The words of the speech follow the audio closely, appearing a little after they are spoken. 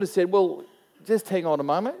said, well, just hang on a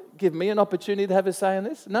moment. Give me an opportunity to have a say in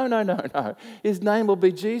this. No. His name will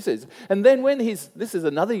be Jesus. And then this is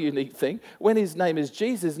another unique thing, when his name is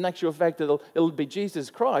Jesus, in actual fact, it'll be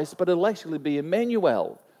Jesus Christ, but it'll actually be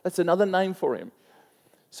Emmanuel. That's another name for him.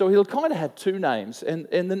 So he'll kind of have two names. And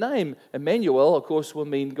the name Emmanuel, of course, will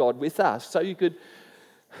mean God with us. So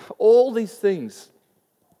all these things,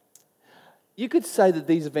 you could say that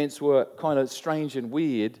these events were kind of strange and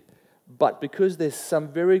weird, but because there's some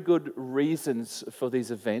very good reasons for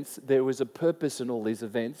these events, there was a purpose in all these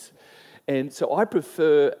events. And so I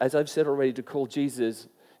prefer, as I've said already, to call Jesus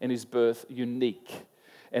and his birth unique.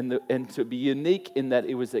 And to be unique in that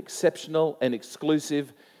it was exceptional and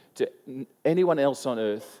exclusive to anyone else on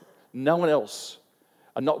earth. No one else,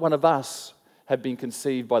 and not one of us, have been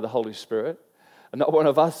conceived by the Holy Spirit. And not one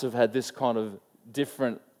of us have had this kind of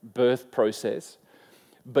different birth process.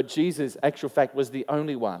 But Jesus, actual fact, was the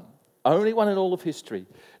only one in all of history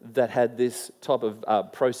that had this type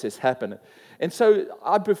of process happen. And so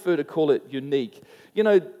I prefer to call it unique. You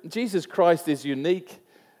know, Jesus Christ is unique.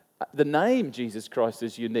 The name Jesus Christ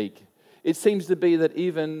is unique. It seems to be that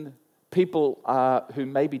even people who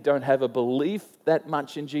maybe don't have a belief that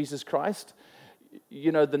much in Jesus Christ,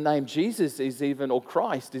 you know, the name Jesus or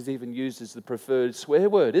Christ is even used as the preferred swear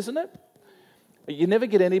word, isn't it? You never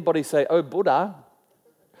get anybody say, oh Buddha,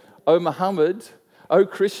 oh Muhammad, oh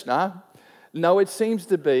Krishna. No, it seems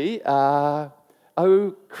to be, oh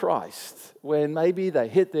Christ, when maybe they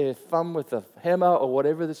hit their thumb with a hammer or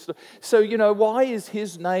whatever. So, you know, why is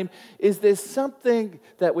his name? Is there something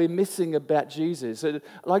that we're missing about Jesus? And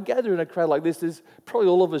I gather in a crowd like this, probably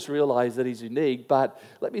all of us realize that he's unique, but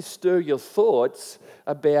let me stir your thoughts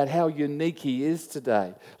about how unique he is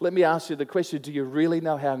today. Let me ask you the question, do you really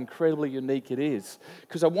know how incredibly unique it is?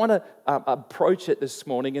 Because I want to approach it this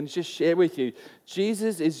morning and just share with you,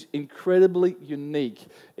 Jesus is incredibly unique,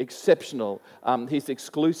 exceptional. He's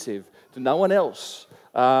exclusive to no one else.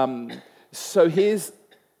 So here's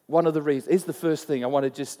one of the reasons. Here's the first thing I want to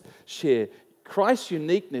just share. Christ's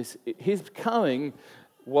uniqueness, his coming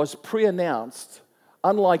was pre-announced,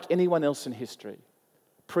 unlike anyone else in history.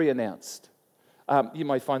 Pre-announced. You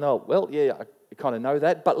might find, oh, well, yeah, I kind of know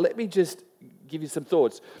that, but let me just give you some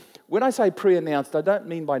thoughts. When I say pre-announced, I don't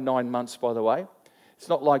mean by 9 months, by the way. It's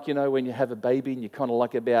not like, you know, when you have a baby and you're kind of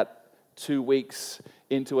like about 2 weeks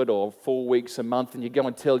into it or 4 weeks, a month, and you go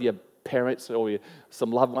and tell your parents or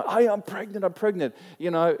some loved one, hey, I'm pregnant.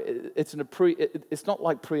 You know, it's not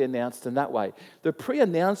like pre-announced in that way. The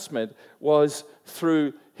pre-announcement was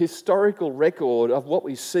through historical record of what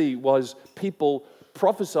we see was people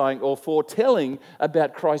prophesying or foretelling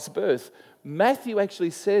about Christ's birth. Matthew actually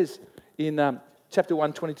says in chapter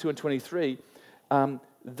 1, 22 and 23,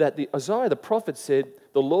 that Isaiah the prophet said,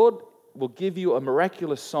 the Lord will give you a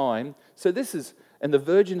miraculous sign. So and the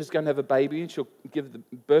virgin is going to have a baby and she'll give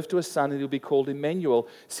birth to a son and he'll be called Emmanuel.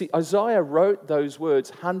 See, Isaiah wrote those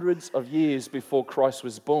words hundreds of years before Christ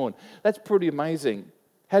was born. That's pretty amazing.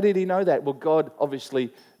 How did he know that? Well, God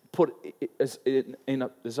obviously put it in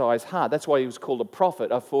Isaiah's heart. That's why he was called a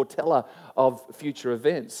prophet, a foreteller of future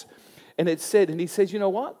events. And he says, you know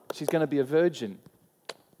what? She's going to be a virgin.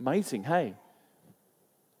 Amazing, hey?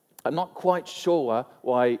 I'm not quite sure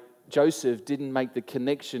why Joseph didn't make the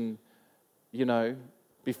connection, you know,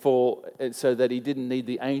 before, so that he didn't need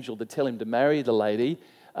the angel to tell him to marry the lady.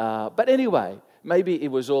 But anyway, maybe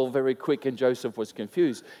it was all very quick and Joseph was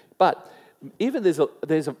confused. But even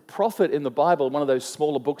there's a prophet in the Bible, one of those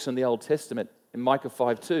smaller books in the Old Testament, in Micah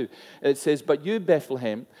 5:2, and it says, but you,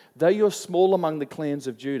 Bethlehem, though you're small among the clans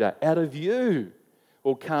of Judah, out of you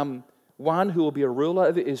will come one who will be a ruler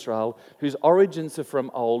over Israel, whose origins are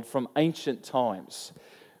from ancient times.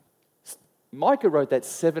 Micah wrote that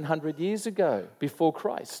 700 years ago, before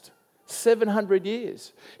Christ. 700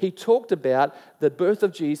 years. He talked about the birth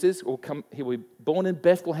of Jesus. He will be born in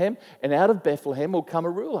Bethlehem, and out of Bethlehem will come a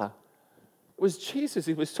ruler. It was Jesus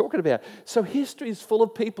he was talking about. So history is full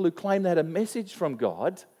of people who claim they had a message from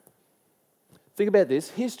God. Think about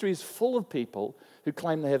this. History is full of people who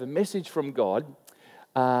claim they have a message from God,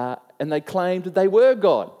 and they claimed they were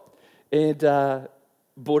God. And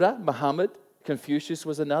Buddha, Muhammad, Confucius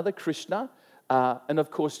was another, Krishna, and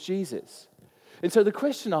of course Jesus. And so the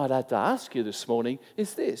question I'd have to ask you this morning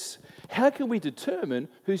is this: how can we determine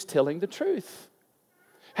who's telling the truth?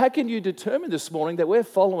 How can you determine this morning that we're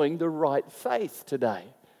following the right faith today?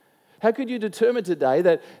 How could you determine today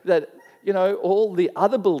that you know, all the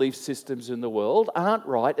other belief systems in the world aren't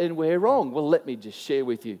right and we're wrong? Well, let me just share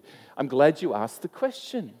with you. I'm glad you asked the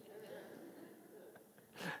question.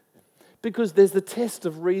 Because there's the test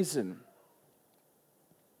of reason.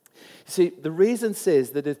 See, the reason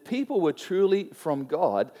says that if people were truly from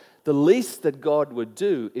God, the least that God would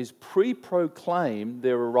do is pre-proclaim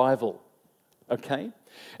their arrival. Okay?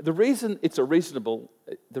 The reason it is reasonable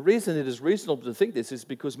to think this is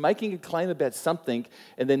because making a claim about something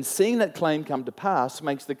and then seeing that claim come to pass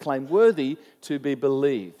makes the claim worthy to be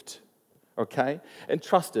believed. Okay? And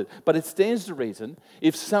trusted. But it stands to reason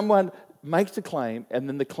if someone makes a claim and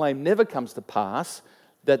then the claim never comes to pass,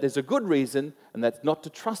 that there's a good reason, and that's not to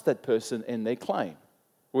trust that person and their claim.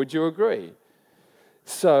 Would you agree?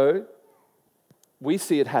 So, we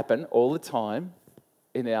see it happen all the time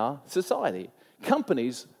in our society.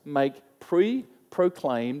 Companies make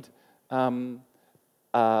pre-proclaimed, they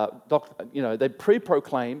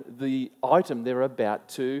pre-proclaim the item they're about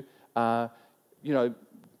to,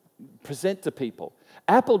 present to people.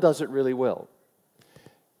 Apple does it really well.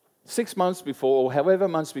 6 months before, or however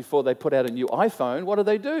months before they put out a new iPhone, what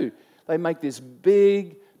do? They make this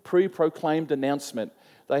big pre-proclaimed announcement.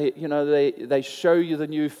 They show you the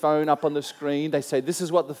new phone up on the screen. They say, this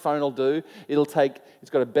is what the phone will do. It's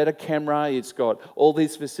got a better camera. It's got all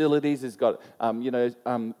these facilities. It's got,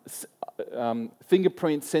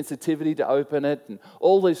 fingerprint sensitivity to open it and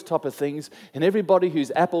all these type of things. And everybody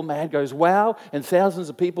who's Apple mad goes, wow, and thousands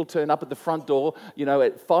of people turn up at the front door,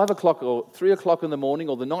 at 5 o'clock or 3 o'clock in the morning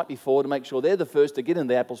or the night before to make sure they're the first to get in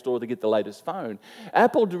the Apple store to get the latest phone.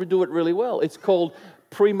 Apple do it really well. It's called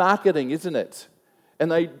pre-marketing, isn't it?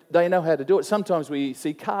 And they know how to do it. Sometimes we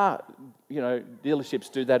see car,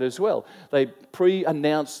 dealerships do that as well. They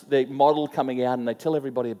pre-announce their model coming out and they tell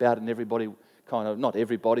everybody about it, and everybody not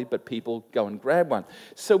everybody, but people go and grab one.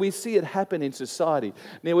 So we see it happen in society.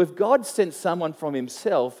 Now, if God sent someone from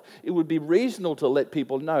himself, it would be reasonable to let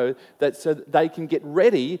people know that so that they can get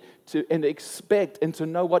ready to and expect and to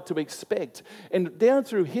know what to expect. And down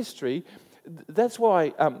through history, that's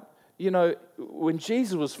why... when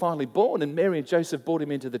Jesus was finally born and Mary and Joseph brought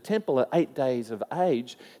him into the temple at 8 days of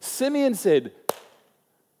age, Simeon said,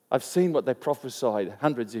 I've seen what they prophesied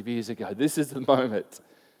hundreds of years ago. This is the moment.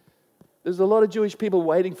 There's a lot of Jewish people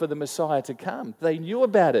waiting for the Messiah to come. They knew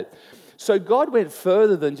about it. So God went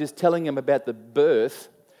further than just telling them about the birth.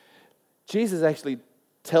 Jesus actually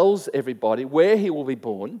tells everybody where he will be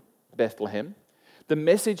born, Bethlehem, the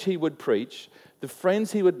message he would preach, the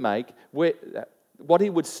friends he would make, what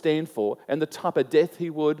he would stand for, and the type of death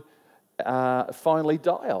he would finally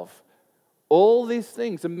die of. All these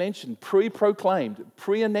things are mentioned, pre-proclaimed,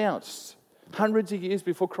 pre-announced, hundreds of years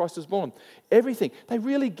before Christ was born. Everything. They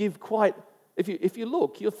really give quite... If you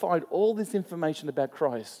look, you'll find all this information about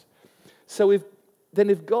Christ. So if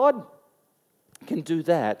God can do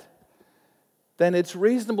that, then it's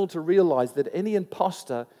reasonable to realize that any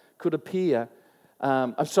imposter could appear...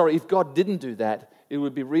 if God didn't do that, it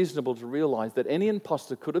would be reasonable to realize that any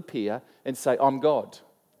imposter could appear and say, I'm God,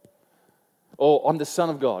 or I'm the Son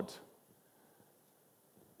of God.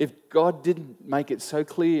 If God didn't make it so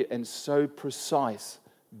clear and so precise,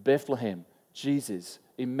 Bethlehem, Jesus,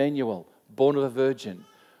 Emmanuel, born of a virgin,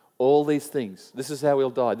 all these things, this is how he'll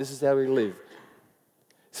die, this is how he'll live.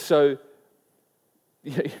 So,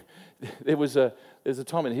 there's a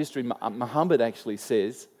time in history, Muhammad actually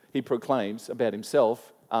says, he proclaims about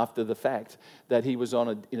himself, after the fact, that he was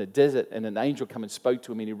in a desert and an angel came and spoke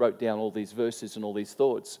to him and he wrote down all these verses and all these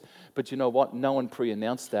thoughts. But you know what? No one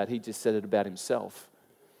pre-announced that. He just said it about himself.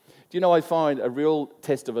 Do you know, I find a real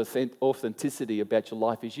test of authenticity about your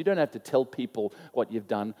life is you don't have to tell people what you've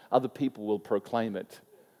done. Other people will proclaim it.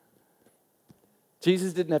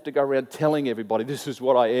 Jesus didn't have to go around telling everybody, this is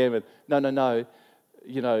what I am. And no.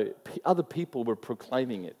 Other people were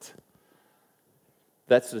proclaiming it.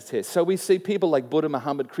 That's the test. So we see people like Buddha,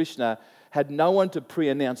 Muhammad, Krishna had no one to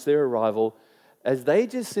pre-announce their arrival as they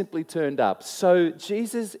just simply turned up. So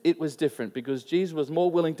Jesus, it was different because Jesus was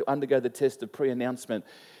more willing to undergo the test of pre-announcement.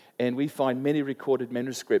 And we find many recorded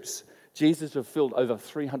manuscripts. Jesus fulfilled over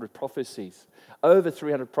 300 prophecies. Over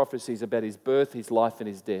 300 prophecies about his birth, his life, and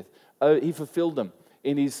his death. He fulfilled them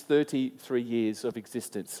in his 33 years of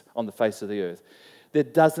existence on the face of the earth. There are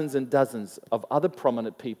dozens and dozens of other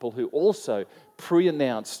prominent people who also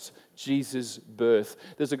pre-announced Jesus' birth.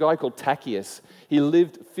 There's a guy called Tacchius. He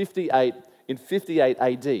lived in 58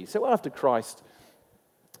 AD. So after Christ,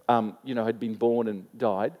 had been born and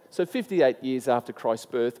died. So 58 years after Christ's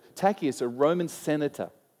birth, Tacchius, a Roman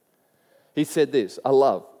senator, he said this. I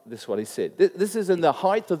love this, what he said. This is in the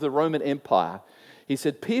height of the Roman Empire. He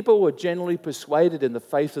said, people were generally persuaded in the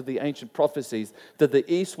face of the ancient prophecies that the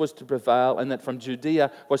East was to prevail and that from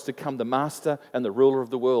Judea was to come the master and the ruler of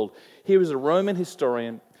the world. Here is a Roman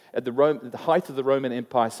historian at the height of the Roman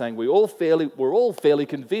Empire, saying, we're all fairly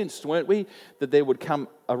convinced, weren't we, that there would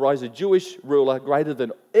arise a Jewish ruler greater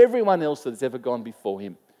than everyone else that's ever gone before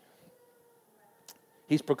him.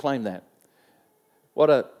 He's proclaimed that. What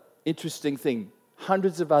an interesting thing.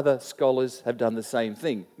 Hundreds of other scholars have done the same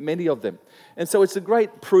thing, many of them. And so it's a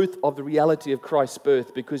great proof of the reality of Christ's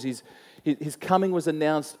birth, because his coming was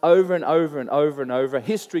announced over and over and over and over.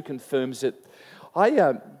 History confirms it.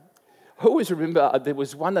 I always remember there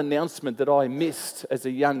was one announcement that I missed as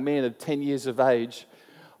a young man of 10 years of age.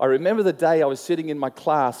 I remember the day I was sitting in my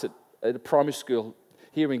class at a primary school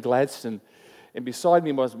here in Gladstone, and beside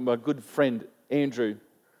me was my good friend Andrew.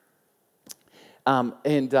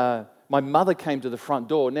 My mother came to the front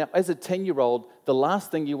door. Now, as a 10-year-old, the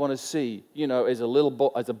last thing you want to see, as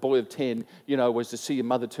a boy of 10, was to see your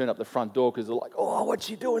mother turn up the front door, because they're like, oh, what's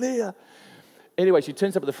she doing here? Anyway, she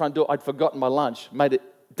turns up at the front door. I'd forgotten my lunch, made it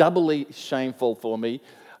doubly shameful for me.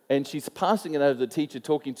 And she's passing it over to the teacher,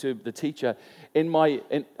 talking to the teacher. And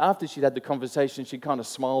after she'd had the conversation, she kind of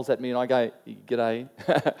smiles at me, and I go, g'day.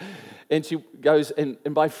 And she goes, and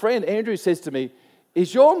my friend Andrew says to me,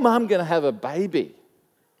 is your mum going to have a baby?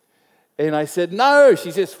 And I said, no,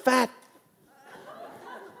 she's just fat.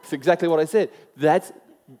 That's exactly what I said. That's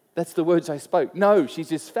the words I spoke. No, she's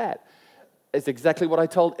just fat. It's exactly what I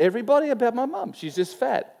told everybody about my mum. She's just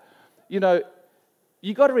fat. You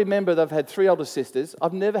got to remember that I've had 3 older sisters.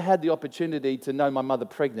 I've never had the opportunity to know my mother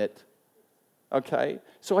pregnant. Okay?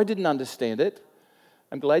 So I didn't understand it.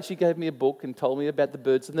 I'm glad she gave me a book and told me about the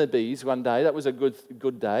birds and the bees one day. That was a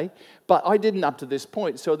good day. But I didn't up to this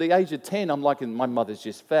point. So at the age of 10, I'm like, my mother's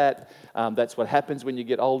just fat. That's what happens when you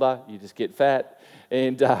get older. You just get fat.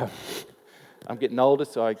 And I'm getting older,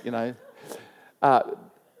 so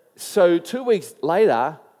so 2 weeks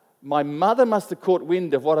later, my mother must have caught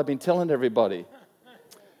wind of what I've been telling everybody.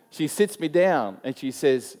 She sits me down and she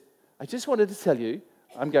says, I just wanted to tell you,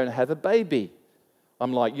 I'm going to have a baby.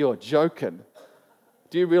 I'm like, you're joking.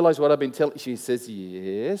 Do you realize what I've been telling? She says,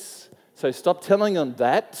 yes. So stop telling them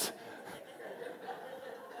that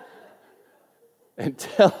and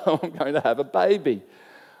tell them I'm going to have a baby.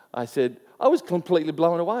 I said, I was completely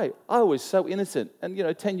blown away. I was so innocent. And,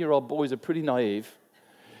 10-year-old boys are pretty naive.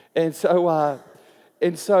 And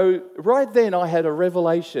so right then I had a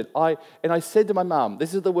revelation. I said to my mum,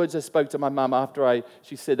 this is the words I spoke to my mum after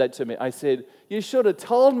she said that to me. I said, you should have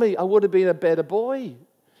told me. I would have been a better boy.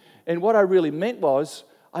 And what I really meant was,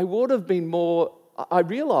 I would have been more, I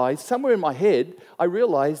realized, somewhere in my head, I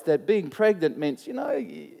realized that being pregnant meant,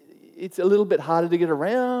 it's a little bit harder to get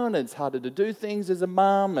around, and it's harder to do things as a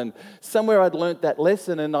mum, and somewhere I'd learnt that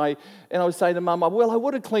lesson, and I was saying to Mum, well, I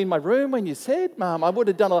would have cleaned my room when you said, Mum, I would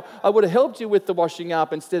have helped you with the washing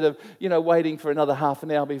up instead of, waiting for another half an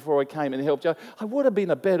hour before I came and helped you. I would have been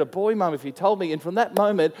a better boy, Mum, if you told me. And from that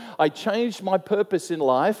moment, I changed my purpose in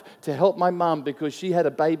life to help my mum, because she had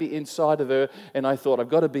a baby inside of her, and I thought, I've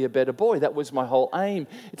got to be a better boy. That was my whole aim.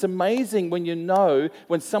 It's amazing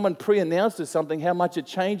when someone pre-announces something, how much it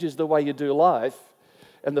changes the way you do life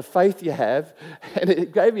and the faith you have. And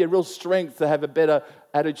it gave me a real strength to have a better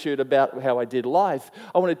attitude about how I did life.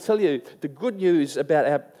 I want to tell you the good news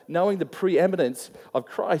about knowing the preeminence of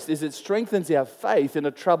Christ is it strengthens our faith in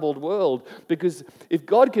a troubled world, because if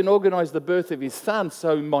God can organize the birth of his son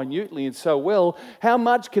so minutely and so well, how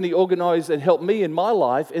much can he organize and help me in my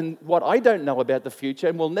life in what I don't know about the future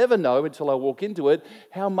and will never know until I walk into it?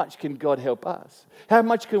 How much can God help us? How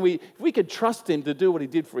much can if we could trust him to do what he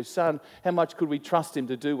did for his son, how much could we trust him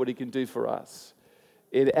to do what he can do for us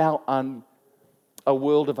in a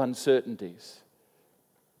world of uncertainties?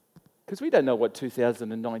 Because we don't know what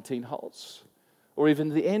 2019 holds, or even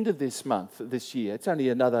the end of this year. It's only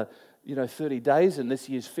another 30 days and this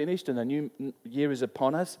year's finished and a new year is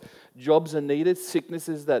upon us. Jobs are needed,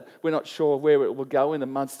 sicknesses that we're not sure where it will go in the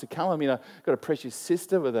months to come. I mean, I've got a precious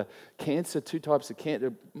sister with a cancer, 2 types of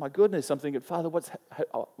cancer. My goodness, I'm thinking, Father,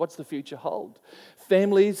 what's the future hold?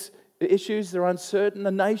 Families, issues, they're uncertain.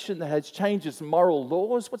 A nation that has changed its moral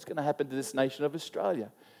laws, what's going to happen to this nation of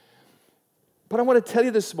Australia? But I want to tell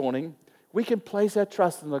you this morning, we can place our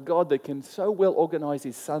trust in a God that can so well organize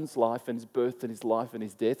his son's life and his birth and his life and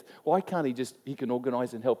his death. Why can't he can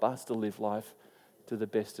organize and help us to live life to the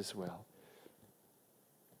best as well?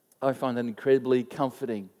 I find that incredibly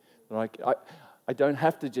comforting. I don't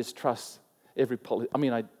have to just trust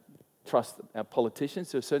I trust our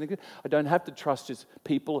politicians to a certain degree. I don't have to trust just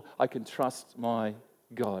people. I can trust my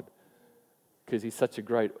God, because he's such a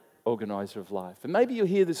great organizer of life. And maybe you're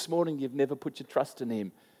here this morning, you've never put your trust in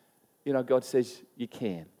him. God says you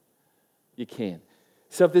can. You can.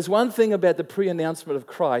 So if there's one thing about the pre-announcement of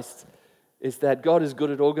Christ, is that God is good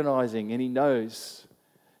at organizing, and he knows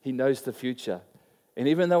He knows the future. And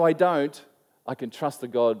even though I don't, I can trust the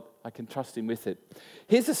God. I can trust Him with it.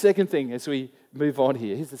 Here's the second thing as we move on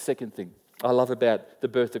here. Here's the second thing I love about the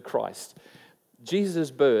birth of Christ.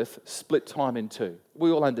 Jesus' birth split time in two.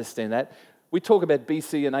 We all understand that. We talk about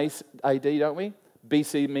BC and AD, don't we?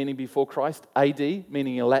 BC meaning before Christ, AD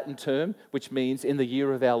meaning a Latin term, which means in the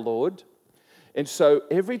year of our Lord. And so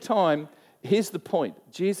every time, here's the point.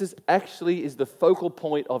 Jesus actually is the focal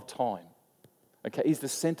point of time. Okay, He's the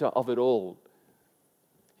center of it all.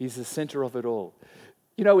 He's the center of it all.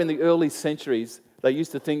 You know, in the early centuries, they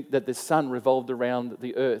used to think that the sun revolved around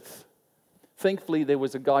the earth. Thankfully, there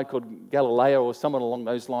was a guy called Galileo or someone along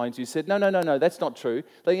those lines who said, no, that's not true.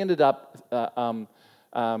 They ended up, what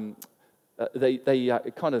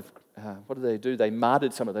did they do? They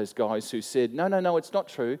martyred some of those guys who said, no, it's not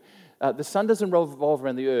true. The sun doesn't revolve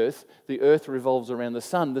around the earth revolves around the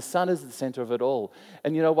sun. The sun is the center of it all.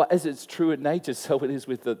 And you know what? As it's true in nature, so it is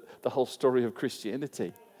with the whole story of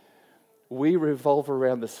Christianity. We revolve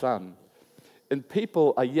around the sun. And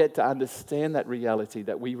people are yet to understand that reality,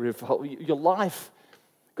 that we revolve. Your life,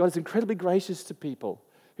 God is incredibly gracious to people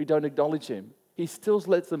who don't acknowledge Him. He still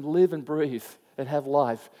lets them live and breathe and have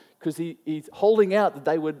life because He's holding out that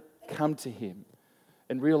they would come to Him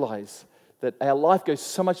and realize that our life goes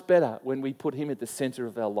so much better when we put Him at the center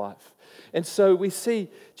of our life. And so we see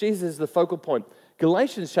Jesus as the focal point.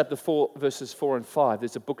 Galatians chapter 4, verses 4 and 5,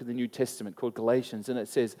 there's a book in the New Testament called Galatians, and it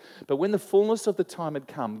says, "But when the fullness of the time had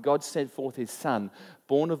come, God sent forth His Son,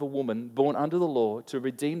 born of a woman, born under the law, to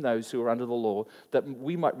redeem those who are under the law, that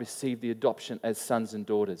we might receive the adoption as sons and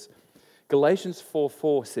daughters." Galatians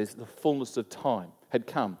 4:4 says the fullness of time had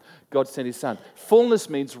come. God sent His Son.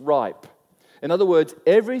 Fullness means ripe. In other words,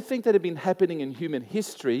 everything that had been happening in human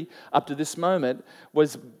history up to this moment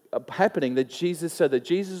was happening so that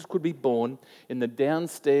Jesus could be born in the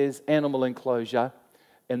downstairs animal enclosure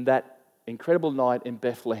in that incredible night in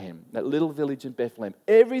Bethlehem, that little village in Bethlehem.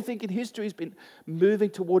 Everything in history has been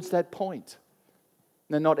moving towards that point.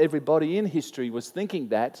 Now, not everybody in history was thinking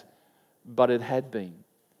that, but it had been.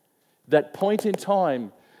 That point in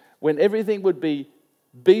time when everything would be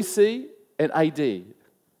BC and AD,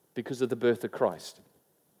 because of the birth of Christ.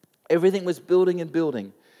 Everything was building and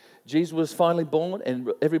building. Jesus was finally born,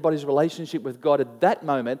 and everybody's relationship with God at that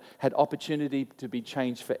moment had opportunity to be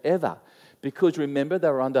changed forever. Because remember, they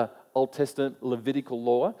were under Old Testament Levitical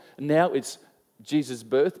law. Now it's Jesus'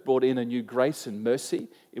 birth brought in a new grace and mercy.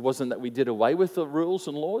 It wasn't that we did away with the rules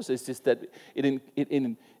and laws. It's just that it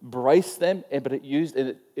embraced them, but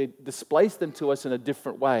it displaced them to us in a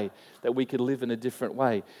different way, that we could live in a different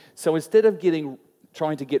way. So instead of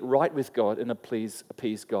trying to get right with God and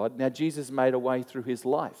appease God, now Jesus made a way through His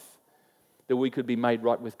life that we could be made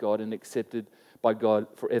right with God and accepted by God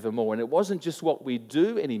forevermore. And it wasn't just what we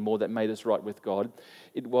do anymore that made us right with God.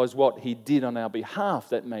 It was what He did on our behalf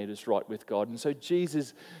that made us right with God. And so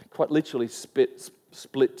Jesus quite literally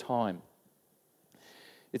split time.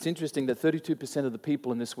 It's interesting that 32% of the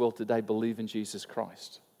people in this world today believe in Jesus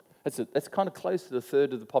Christ. That's kind of close to the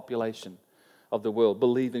third of the population of the world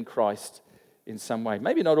believe in Christ in some way.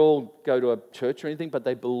 Maybe not all go to a church or anything, but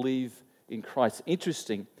they believe in Christ.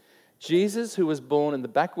 Interesting. Jesus, who was born in the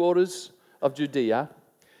backwaters of Judea,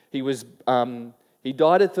 he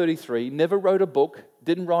died at 33, never wrote a book,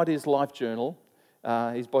 didn't write his life journal,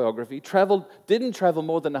 his biography, didn't travel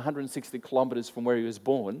more than 160 kilometers from where he was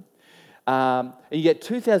born. And yet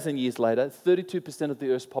 2,000 years later, 32% of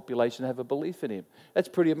the Earth's population have a belief in Him. That's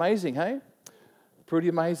pretty amazing, hey? Pretty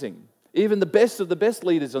amazing. Even the best of the best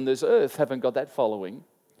leaders on this earth haven't got that following.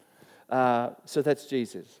 So that's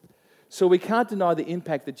Jesus. So we can't deny the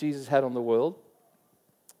impact that Jesus had on the world.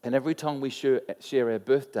 And every time we share our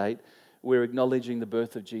birth date, we're acknowledging the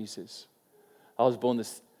birth of Jesus. I was born the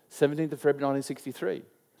 17th of February 1963.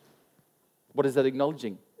 What is that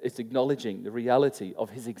acknowledging? It's acknowledging the reality of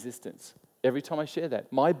His existence. Every time I share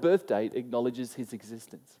that, my birth date acknowledges His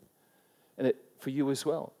existence. And for you as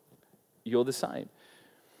well. You're the same.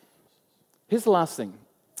 Here's the last thing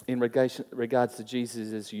in regards to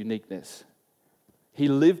Jesus' uniqueness. He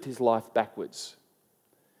lived His life backwards.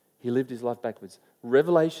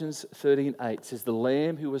 Revelations 13:8 says, "The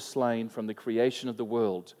Lamb who was slain from the creation of the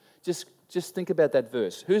world." Just think about that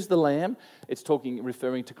verse. Who's the Lamb? It's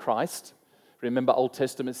referring to Christ. Remember, Old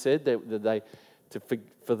Testament said that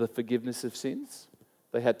for the forgiveness of sins,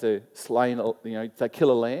 they had to they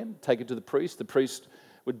kill a lamb, take it to the priest. The priest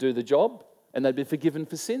would do the job, and they'd be forgiven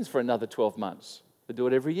for sins for another 12 months. They do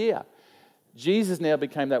it every year. Jesus now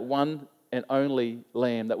became that one and only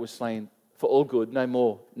lamb that was slain for all good, no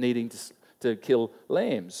more needing to kill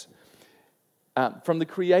lambs. From the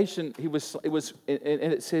creation,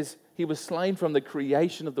 it says he was slain from the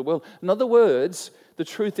creation of the world. In other words, the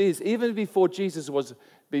truth is, even before the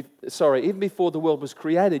world was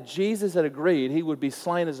created, Jesus had agreed he would be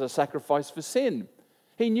slain as a sacrifice for sin.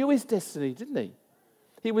 He knew his destiny, didn't he?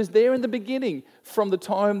 He was there in the beginning, from the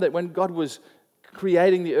time that when God was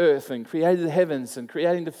creating the earth and created the heavens and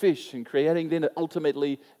creating the fish and creating then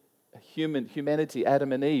ultimately humanity,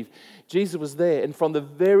 Adam and Eve. Jesus was there, and from the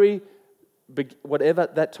very whatever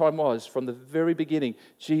that time was, from the very beginning,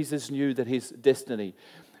 Jesus knew that his destiny.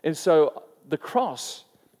 And so the cross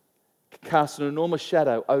cast an enormous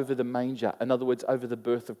shadow over the manger, in other words, over the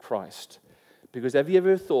birth of Christ. Because have you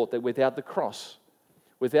ever thought that without the cross,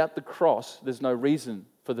 there's no reason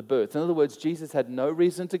for the birth? In other words, Jesus had no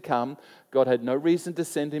reason to come. God had no reason to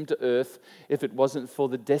send him to earth if it wasn't for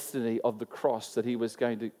the destiny of the cross that he was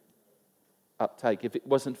going to uptake. If it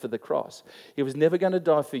wasn't for the cross, he was never going to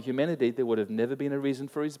die for humanity. There would have never been a reason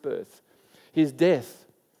for his birth. His death,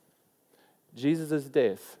 Jesus'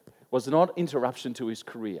 death, was not interruption to his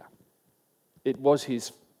career. It was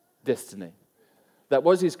his destiny. That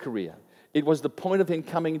was his career. It was the point of him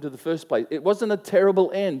coming into the first place. It wasn't a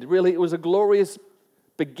terrible end. Really, it was a glorious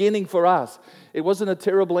beginning for us. It wasn't a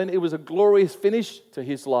terrible end. It was a glorious finish to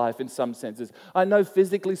his life in some senses. I know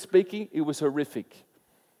physically speaking, it was horrific.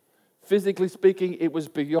 Physically speaking, it was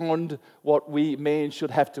beyond what we men should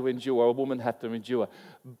have to endure, or a woman have to endure.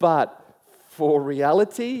 But for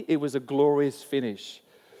reality, it was a glorious finish.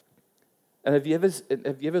 And have you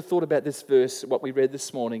ever thought about this verse, what we read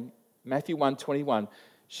this morning, Matthew 1:21?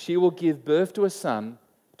 She will give birth to a son,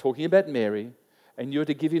 talking about Mary, and you're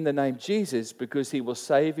to give him the name Jesus because he will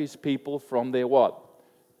save his people from their what?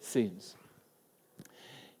 Sins.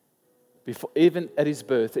 Even at his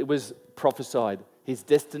birth, it was prophesied. His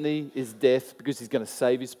destiny is death because he's going to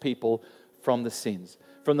save his people from the sins.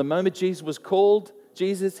 From the moment Jesus was called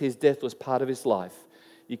Jesus, his death was part of his life.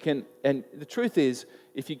 And the truth is,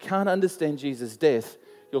 if you can't understand Jesus' death,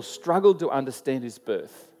 you'll struggle to understand his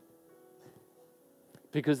birth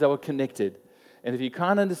because they were connected. And if you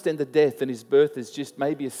can't understand the death, then his birth is just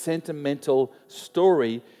maybe a sentimental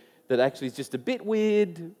story that actually is just a bit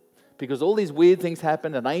weird, because all these weird things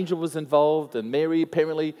happened. An angel was involved, and Mary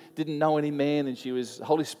apparently didn't know any man, and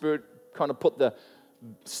Holy Spirit kind of put the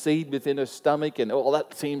seed within her stomach, and all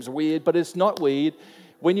that seems weird, but it's not weird.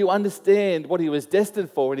 When you understand what he was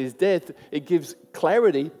destined for in his death, it gives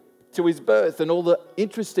clarity to his birth and all the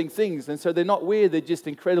interesting things. And so they're not weird, they're just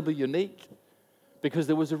incredibly unique, because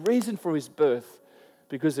there was a reason for his birth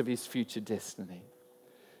because of his future destiny.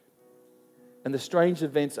 And the strange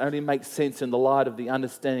events only make sense in the light of the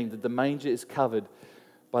understanding that the manger is covered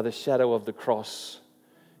by the shadow of the cross,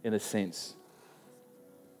 in a sense.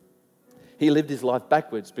 He lived his life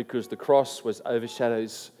backwards because the cross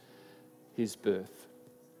overshadows his birth.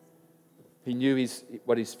 He knew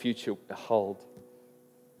what his future held.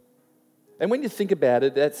 And when you think about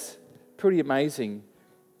it, that's pretty amazing.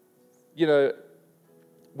 You know,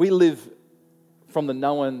 we live from the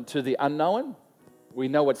known to the unknown. We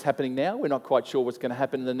know what's happening now. We're not quite sure what's going to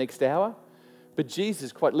happen in the next hour. But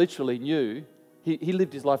Jesus quite literally knew. He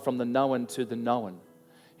lived his life from the known to the known.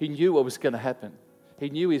 He knew what was going to happen. He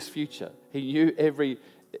knew his future. He knew every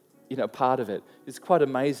part of it. It's quite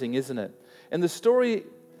amazing, isn't it? And the story,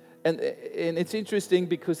 and it's interesting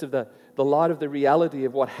because of the light of the reality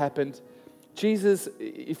of what happened. Jesus,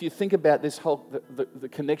 if you think about this whole the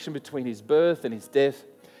connection between his birth and his death,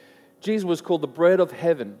 Jesus was called the bread of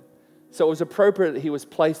heaven. So it was appropriate that he was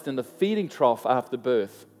placed in the feeding trough after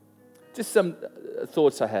birth. Just some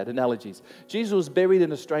thoughts I had, analogies. Jesus was buried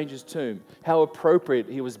in a stranger's tomb. How appropriate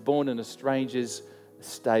he was born in a stranger's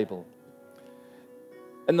stable.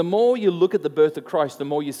 And the more you look at the birth of Christ, the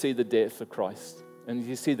more you see the death of Christ. And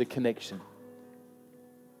you see the connection.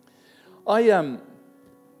 I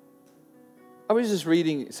was just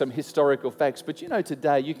reading some historical facts, but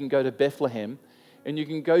today you can go to Bethlehem and you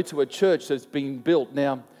can go to a church that's being built.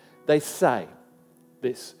 Now, they say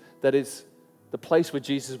that is the place where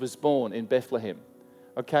Jesus was born, in Bethlehem.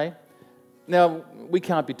 Okay? Now, we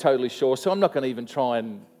can't be totally sure, so I'm not going to even try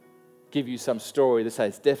and give you some story to say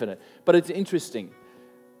it's definite. But it's interesting.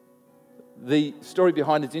 The story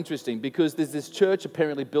behind it's interesting because there's this church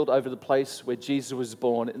apparently built over the place where Jesus was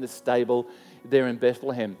born, in the stable there in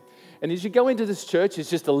Bethlehem. And as you go into this church, it's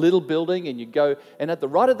just a little building, and you go, and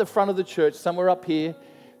right at the front of the church, somewhere up here,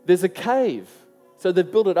 there's a cave. So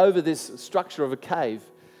they've built it over this structure of a cave.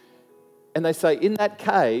 And they say in that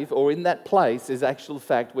cave, or in that place, is actual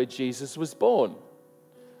fact where Jesus was born.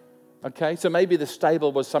 Okay, so maybe the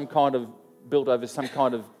stable was built over some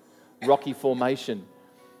kind of rocky formation.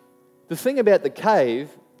 The thing about the cave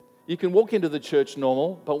You can walk into the church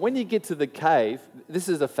normal, but when you get to the cave, this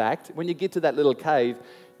is a fact, when you get to that little cave,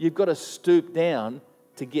 you've got to stoop down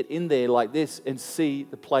to get in there like this and see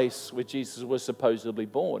the place where Jesus was supposedly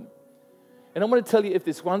born. And I want to tell you, if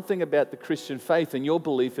there's one thing about the Christian faith and your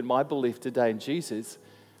belief and my belief today in Jesus,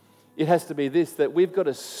 it has to be this, that we've got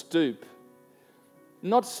to stoop.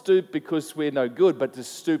 Not stoop because we're no good, but to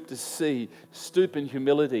stoop to see, stoop in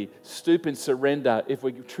humility, stoop in surrender. If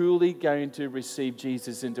we're truly going to receive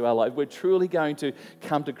Jesus into our life, we're truly going to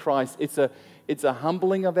come to Christ. It's a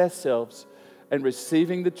humbling of ourselves and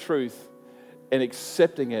receiving the truth and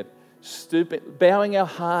accepting it, stooping, bowing our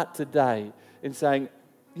heart today and saying,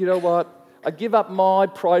 you know what? I give up my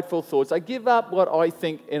prideful thoughts. I give up what I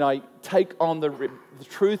think, and I take on the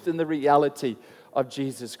truth and the reality of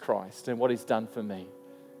Jesus Christ and what He's done for me.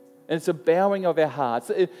 And it's a bowing of our hearts.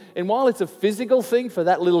 And while it's a physical thing for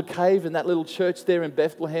that little cave and that little church there in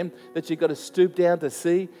Bethlehem that you've got to stoop down to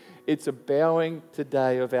see, it's a bowing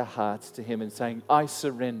today of our hearts to Him and saying, I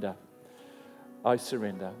surrender. I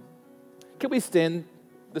surrender. Can we stand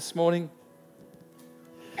this morning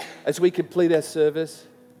as we complete our service?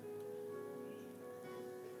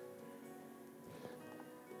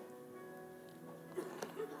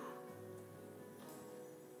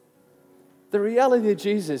 The reality of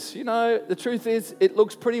Jesus, the truth is, it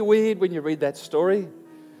looks pretty weird when you read that story,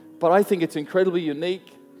 but I think it's incredibly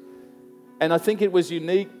unique. And I think it was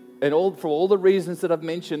unique for all the reasons that I've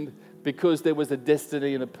mentioned, because there was a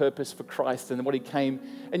destiny and a purpose for Christ and what He came.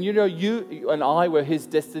 And you and I were His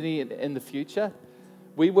destiny in the future.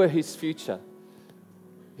 We were His future.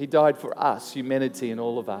 He died for us, humanity and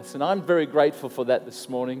all of us. And I'm very grateful for that this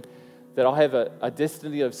morning, that I have a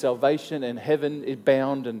destiny of salvation and heaven is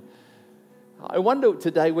bound. And I wonder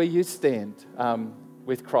today where you stand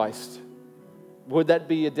with Christ. Would that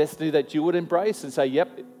be a destiny that you would embrace and say,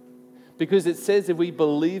 yep? Because it says if we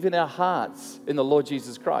believe in our hearts in the Lord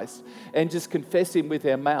Jesus Christ and just confess Him with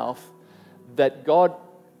our mouth, that God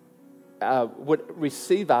would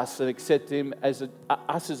receive us and accept Him as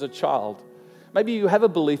us as a child. Maybe you have a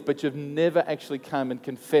belief, but you've never actually come and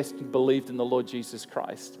confessed and believed in the Lord Jesus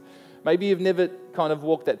Christ. Maybe you've never kind of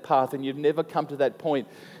walked that path and you've never come to that point.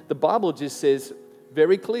 The Bible just says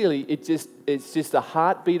very clearly, it's just a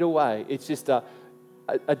heartbeat away. It's just a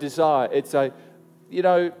desire. It's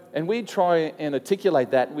and we try and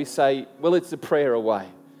articulate that and we say, well, it's a prayer away.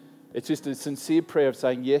 It's just a sincere prayer of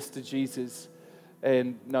saying yes to Jesus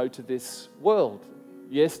and no to this world.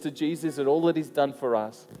 Yes to Jesus and all that He's done for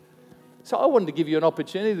us. So I wanted to give you an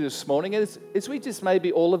opportunity this morning, and as we just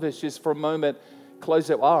maybe all of us just for a moment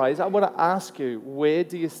close our eyes, I want to ask you, where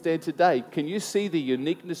do you stand today? Can you see the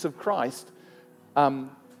uniqueness of Christ?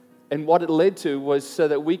 And what it led to was so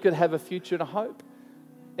that we could have a future and a hope.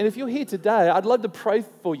 And if you're here today, I'd love to pray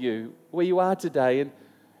for you where you are today. And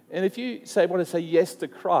if you want to say yes to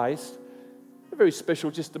Christ, a very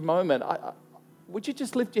special just a moment, would you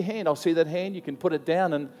just lift your hand? I'll see that hand. You can put it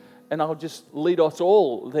down and I'll just lead us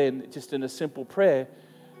all then just in a simple prayer.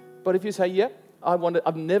 But if you say, yep,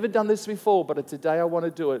 I've never done this before, but today I want to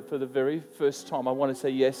do it for the very first time. I want to say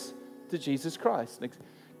yes to Jesus Christ. Next,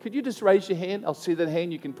 could you just raise your hand? I'll see that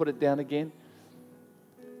hand. You can put it down again.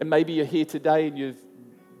 And maybe you're here today and you've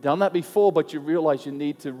done that before, but you realize you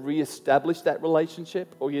need to reestablish that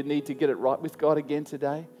relationship, or you need to get it right with God again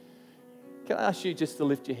today. Can I ask you just to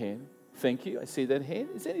lift your hand? Thank you. I see that hand.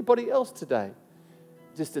 Is anybody else today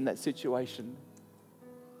just in that situation?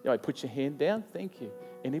 Put your hand down. Thank you.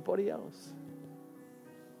 Anybody else?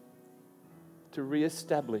 To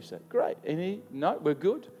reestablish that. Great. No, we're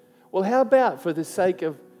good. Well, how about for the sake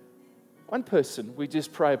of one person, we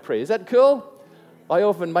just pray a prayer. Is that cool? I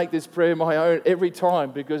often make this prayer my own every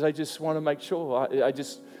time because I just want to make sure.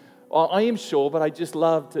 I am sure, but I just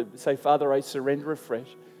love to say, Father, I surrender afresh.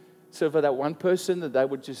 So for that one person, that they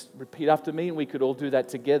would just repeat after me, and we could all do that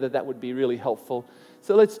together, that would be really helpful.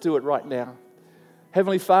 So let's do it right now.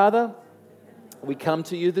 Heavenly Father, we come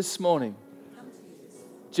to you this morning,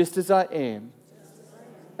 just as I am.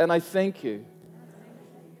 And I thank you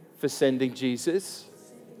for sending Jesus.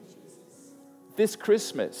 This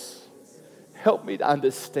Christmas, help me to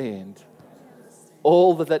understand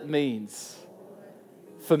all that means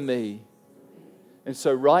for me. And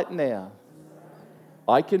so right now,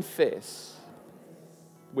 I confess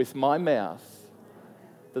with my mouth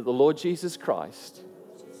that the Lord Jesus Christ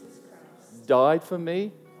died for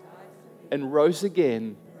me and rose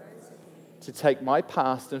again to take my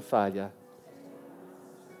past and failure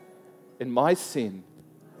and my sin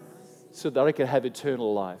so that I could have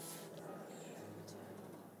eternal life.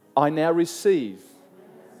 I now receive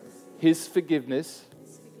His forgiveness.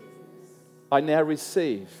 I now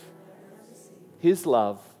receive His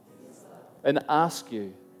love and ask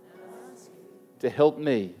you to help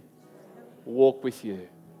me walk with you.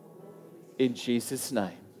 In Jesus'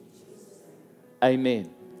 name. Amen.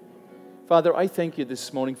 Father, I thank you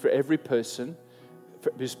this morning for every person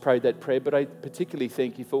who's prayed that prayer, but I particularly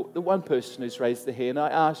thank you for the one person who's raised their hand. I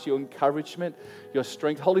ask your encouragement, your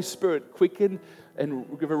strength. Holy Spirit, quicken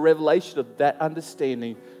and give a revelation of that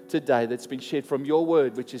understanding today that's been shared from your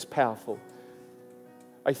word, which is powerful.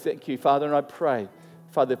 I thank you, Father, and I pray,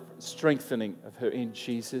 Father, strengthening of her in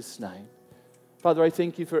Jesus' name. Father, I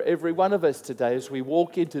thank you for every one of us today as we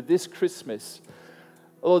walk into this Christmas.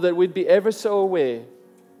 Lord, that we'd be ever so aware,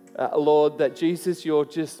 Lord, that Jesus, you're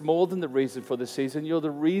just more than the reason for the season. You're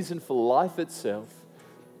the reason for life itself.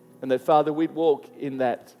 And that, Father, we'd walk in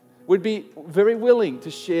that. We'd be very willing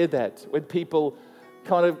to share that when people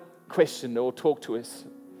kind of question or talk to us.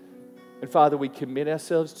 And, Father, we commit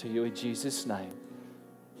ourselves to you in Jesus' name.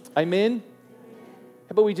 Amen.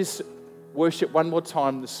 How about we just worship one more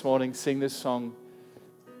time this morning, sing this song?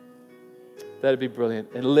 That'd be brilliant.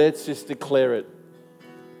 And let's just declare it.